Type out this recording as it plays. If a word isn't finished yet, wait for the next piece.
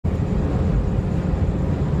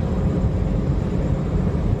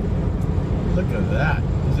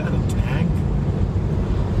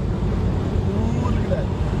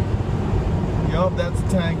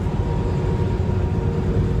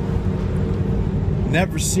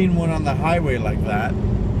Never seen one on the highway like that.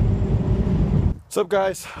 What's up,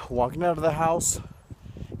 guys? Walking out of the house,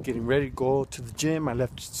 getting ready to go to the gym. I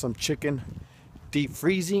left some chicken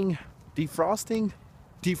defrosting.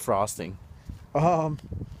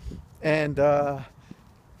 And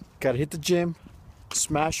gotta hit the gym,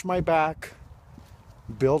 smash my back,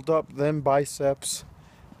 build up them biceps.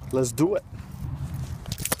 Let's do it.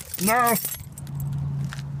 No.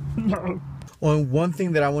 Well, one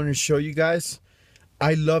thing that I want to show you guys,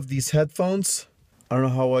 I love these headphones. I don't know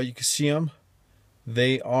how well you can see them.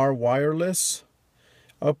 They are wireless.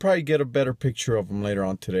 I'll probably get a better picture of them later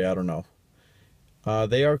on today. I don't know.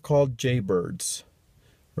 They are called Jaybirds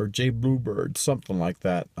or J Bluebirds, something like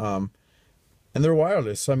that. And they're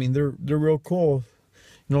wireless. I mean, they're real cool.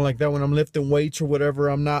 You know, like that when I'm lifting weights or whatever,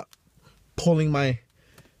 I'm not pulling my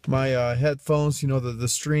headphones. You know, the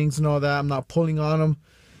strings and all that. I'm not pulling on them.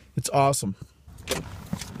 It's awesome.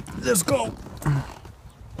 Let's go.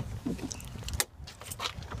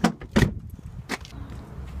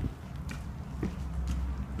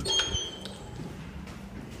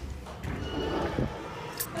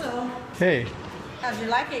 Hello. Hey. How'd you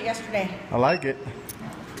like it yesterday? I like it.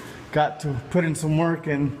 Got to put in some work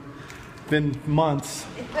and been months.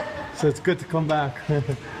 So it's good to come back. All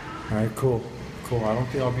right, cool. Cool. I don't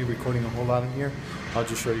think I'll be recording a whole lot in here. I'll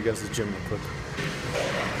just show you guys the gym real quick.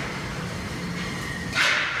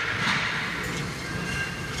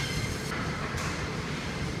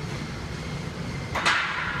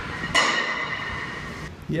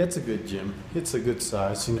 Yeah, it's a good gym. It's a good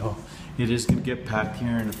size, you know. It is gonna get packed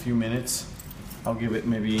here in a few minutes. I'll give it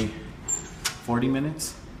maybe 40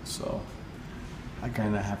 minutes. So I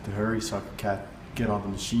kinda have to hurry so I can get on the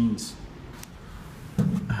machines.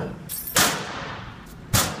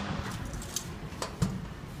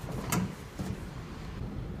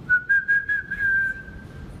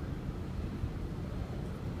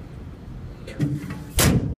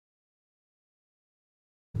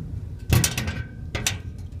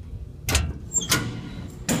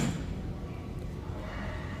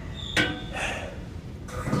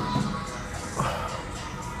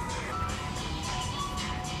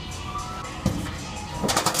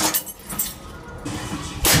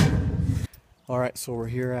 Alright, so we're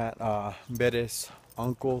here at Bere's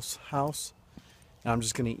uncle's house. And I'm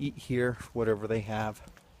just gonna eat here, whatever they have.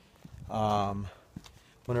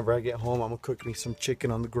 Whenever I get home, I'm gonna cook me some chicken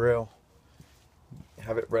on the grill.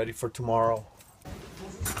 Have it ready for tomorrow.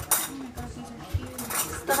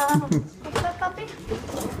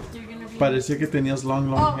 Parecía que tenías long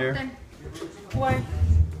hair. Why? I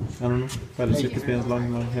don't know. Parecía que tenías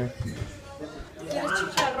long hair. ¿Quieres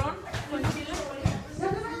chicharrón con chile?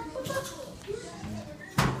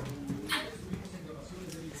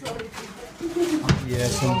 Yeah,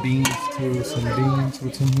 some beans too. Some beans.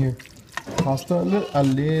 What's in here? Pasta? A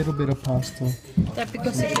little bit of pasta.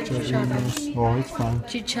 Chicharrón. Oh, it's fine.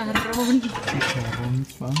 Chicharrón. Chicharrón,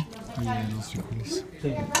 it's fine. Yeah, those are please.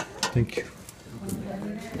 Thank you.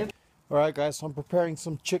 Alright, guys, so I'm preparing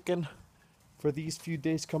some chicken for these few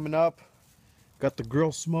days coming up. Got the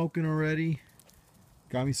grill smoking already.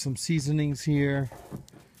 Got me some seasonings here.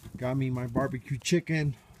 Got me my barbecue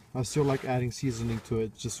chicken. I still like adding seasoning to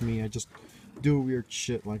it. It's just me. I just do weird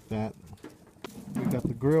shit like that. We got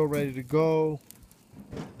the grill ready to go.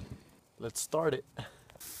 Let's start it.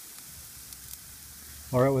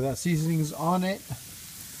 Alright, with that seasonings on it,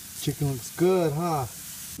 chicken looks good, huh?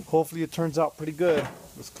 Hopefully it turns out pretty good.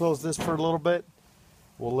 Let's close this for a little bit.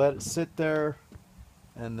 We'll let it sit there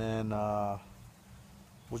and then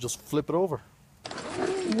we'll just flip it over.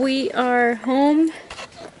 We are home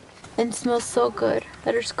and it smells so good.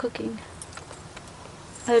 Edgar's cooking.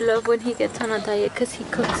 I love when he gets on a diet because he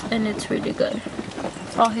cooks and it's really good.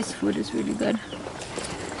 All his food is really good.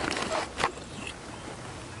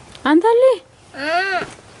 Ándale.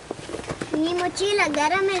 Mi mochila,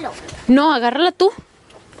 agárramelo. No, agárrala tú.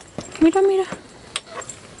 Mira, mira.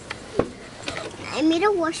 I need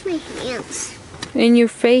to wash my hands. In your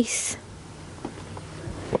face.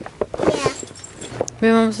 Yeah.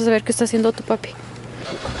 Ven, vamos a saber qué está haciendo tu papi.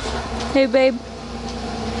 Hey, babe.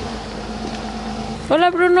 Hola,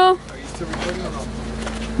 Bruno. Are you still recording or no?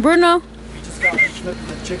 Bruno. We just got the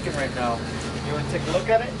chicken right now. You want to take a look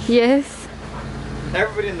at it? Yes.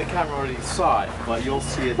 Everybody in the camera already saw it, but you'll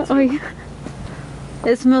see it too. Oh, yeah.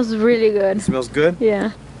 It smells really good. It smells good?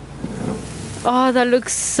 Yeah. Oh, that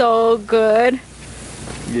looks so good.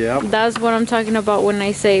 Yeah. That's what I'm talking about when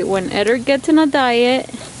I say when Edgar gets on a diet,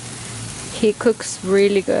 he cooks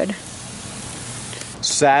really good.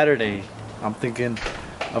 Saturday, I'm thinking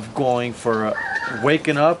of going for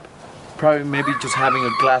waking up, probably maybe just having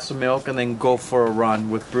a glass of milk and then go for a run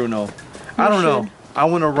with Bruno. I don't know. I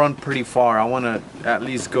want to run pretty far. I want to at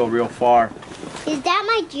least go real far. Is that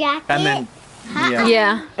my jacket? And then,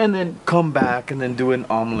 Yeah. and then come back and then do an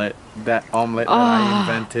omelet. That omelet that I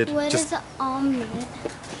invented. What is an omelet?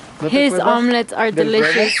 ¿No te His acuerdas? omelets are Del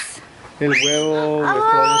delicious. El huevo with all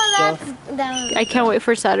that stuff. That I can't wait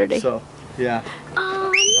for Saturday. So, yeah.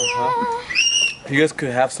 Oh, yeah. You guys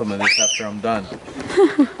could have some of this after I'm done.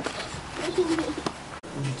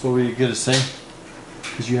 So what are you gonna say?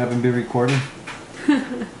 Because you haven't been recording?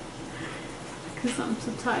 Because I'm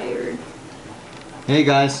so tired. Hey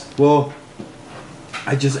guys, well,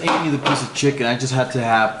 I just ate me the piece of chicken. I just had to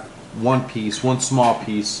have one piece, one small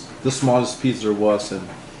piece, the smallest piece there was, and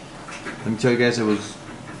let me tell you guys, it was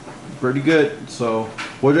pretty good. So,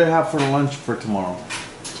 what do I have for lunch for tomorrow?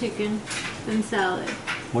 Chicken and salad.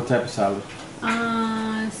 What type of salad?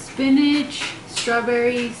 Spinach,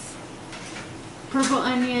 strawberries, purple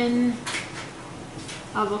onion,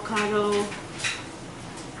 avocado,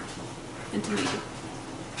 and tomato.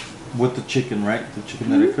 With the chicken, right? The chicken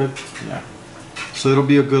that I cooked? Yeah. So it'll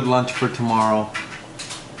be a good lunch for tomorrow.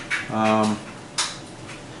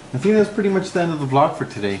 I think that's pretty much the end of the vlog for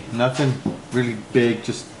today. Nothing really big.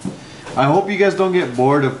 Just, I hope you guys don't get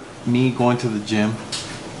bored of me going to the gym.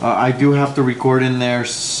 I do have to record in there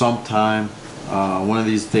sometime. One of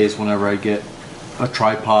these days whenever I get a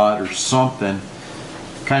tripod or something.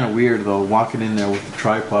 Kind of weird though, walking in there with the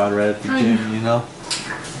tripod right at the gym, you know?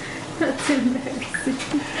 That's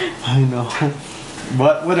embarrassing. I know.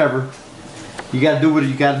 But whatever. You gotta do what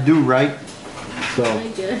you gotta do, right? So, I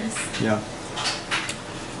guess. yeah.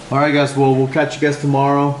 Alright guys, well we'll catch you guys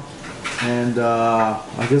tomorrow. And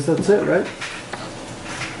I guess that's it, right?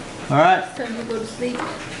 Alright. Time to go to sleep.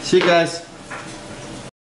 See you guys.